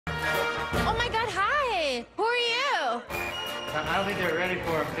Oh my God, hi. Who are you? I don't think they're ready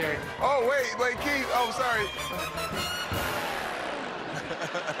for him, Terry. Oh, wait, Keith. Oh, sorry.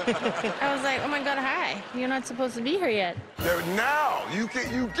 I was like, oh my God, hi. You're not supposed to be here yet. Now, you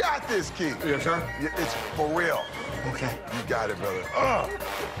got this, Keith. Yes, sir? It's for real. Okay. You got it, brother.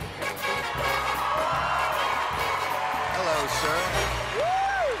 Hello, sir.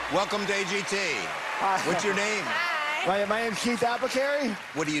 Woo! Welcome to AGT. Hi. What's your name? Hi. My name's Keith Apicary.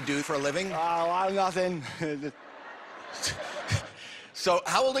 What do you do for a living? A lot of nothing. So,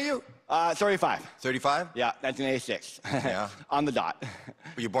 how old are you? 35. 35? Yeah, 1986. Yeah. On the dot.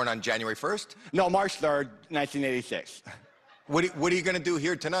 Were you born on January 1st? No, March 3rd, 1986. What are you going to do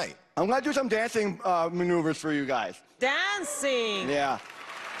here tonight? I'm going to do some dancing maneuvers for you guys. Dancing. Yeah.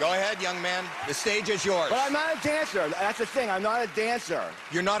 Go ahead, young man. The stage is yours. But I'm not a dancer. That's the thing. I'm not a dancer.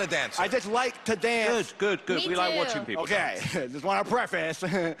 You're not a dancer. I just like to dance. Good. Me We like too. watching people Okay. Just want to preface.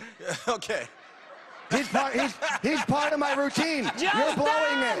 Okay. He's part of my routine. Just You're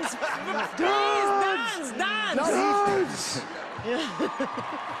blowing dance. it. Please dance. No, he's...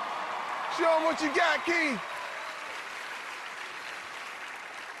 Show him what you got, Keith.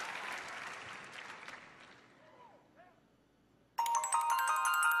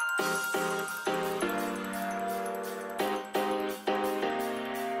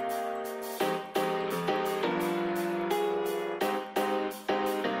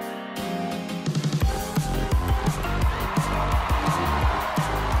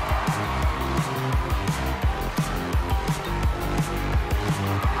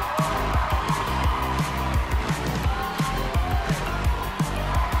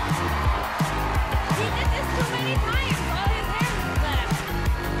 He did this too many times. All his hair is left.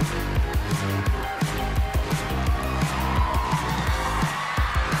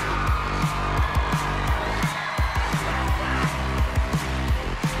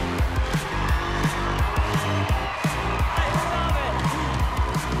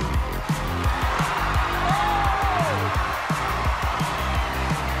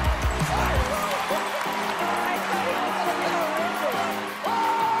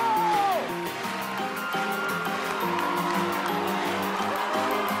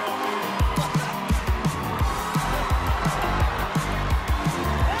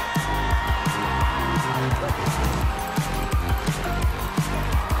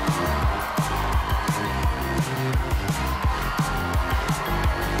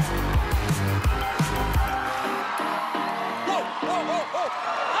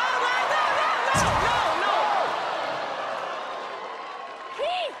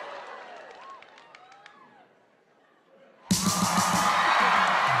 Keith!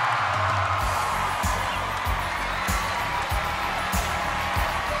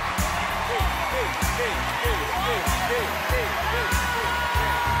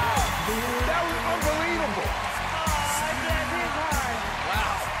 That was unbelievable.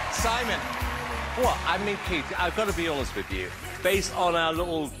 Wow. Simon. What? I mean, Keith, I've got to be honest with you. Based on our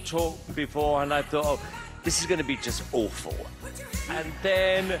little talk before, and I thought, oh, this is going to be just awful. And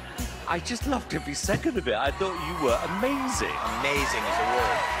then I just loved every second of it. I thought you were amazing. Amazing is a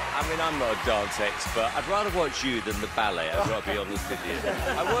word. I mean, I'm not a dance expert. I'd rather watch you than the ballet, I've got to be honest with you.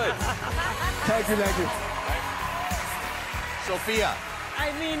 I would. Thank you. Sophia.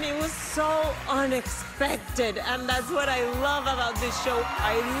 I mean, it was so unexpected, and that's what I love about this show.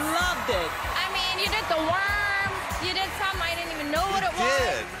 I loved it. I mean, you did the worm. You did something I didn't even know what it was.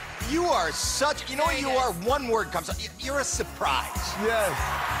 Did. You are such... You know what Very you good. are? One word comes up. You're a surprise. Yes,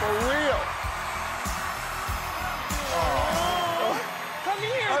 for real. Come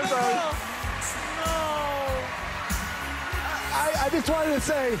here, I'm go sorry. girl. No. I just wanted to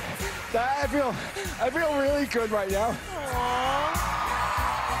say that I feel really good right now.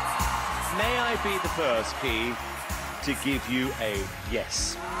 May I be the first, Keith, to give you a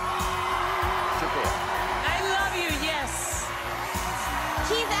yes? I love you, yes.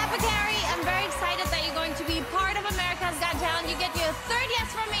 Keith Apicary, I'm very excited that you're going to be part of America's Got Talent. You get your third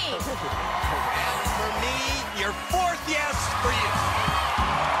yes from me.